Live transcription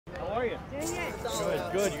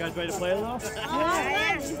Good, good. You guys ready to play a little?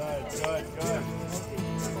 Yeah. Good.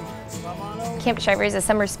 Camp Shriver is a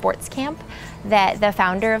summer sports camp that the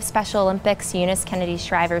founder of Special Olympics, Eunice Kennedy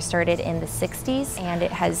Shriver, started in the 60s, and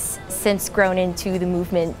it has since grown into the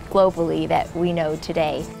movement globally that we know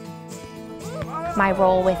today. My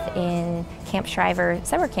role within Camp Shriver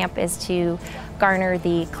Summer Camp is to garner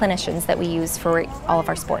the clinicians that we use for all of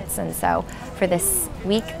our sports, and so for this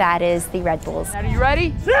week that is the Red Bulls. Are you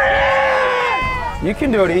ready? Yeah! You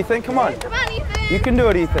can do it, Ethan. Come on. Come on, Ethan. You can do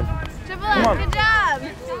it, Ethan. Triple up. Good job.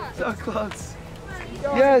 So close.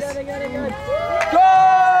 Yes. Go!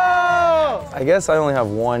 I guess I only have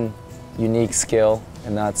one unique skill,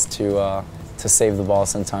 and that's to save the ball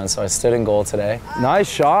sometimes. So I stood in goal today. Nice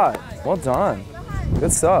shot. Well done.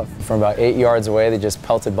 Good stuff. From about 8 yards away, they just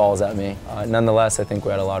pelted balls at me. Nonetheless, I think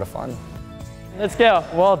we had a lot of fun. Let's go.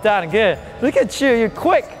 Well done. Good. Look at you. You're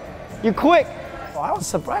quick. You're quick. Well, I was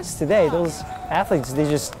surprised today. Those athletes, they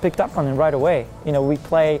just picked up on it right away. You know, we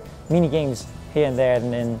play mini games here and there,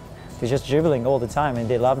 and then they're just dribbling all the time, and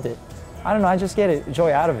they loved it. I don't know, I just get a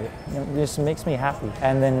joy out of it. You know, it just makes me happy.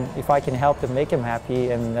 And then if I can help them make them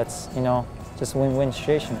happy, and that's, you know, just a win-win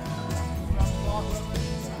situation.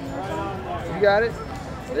 You got it?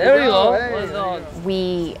 There you go.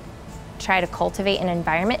 We try to cultivate an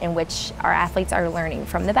environment in which our athletes are learning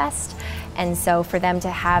from the best. And so for them to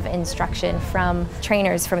have instruction from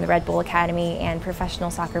trainers from the Red Bull Academy and professional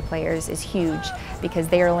soccer players is huge, because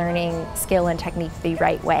they are learning skill and technique the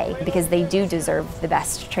right way, because they do deserve the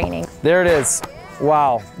best training. There it is.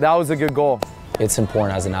 Wow, that was a good goal. It's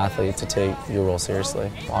important as an athlete to take your role seriously.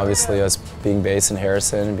 Obviously, us being based in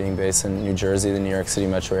Harrison, being based in New Jersey, the New York City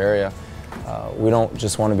metro area, we don't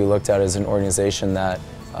just want to be looked at as an organization that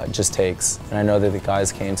just takes. And I know that the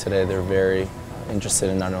guys came today, they're very interested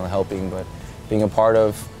in not only helping, but being a part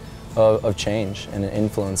of change and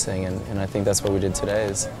influencing. And I think that's what we did today,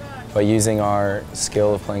 is by using our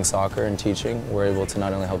skill of playing soccer and teaching, we're able to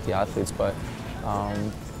not only help the athletes, but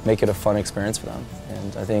make it a fun experience for them.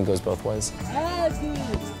 And I think it goes both ways.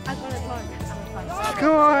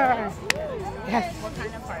 Score! Yes.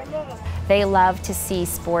 They love to see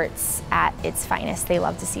sports at its finest. They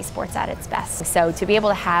love to see sports at its best. So to be able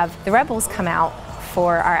to have the Red Bulls come out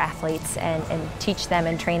for our athletes and teach them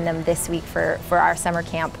and train them this week for our summer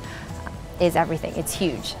camp is everything. It's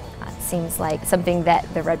huge. It seems like something that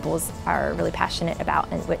the Red Bulls are really passionate about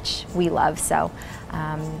and which we love. So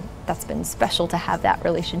that's been special to have that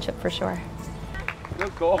relationship for sure.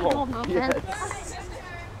 Good goal. Yes.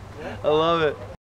 I love it.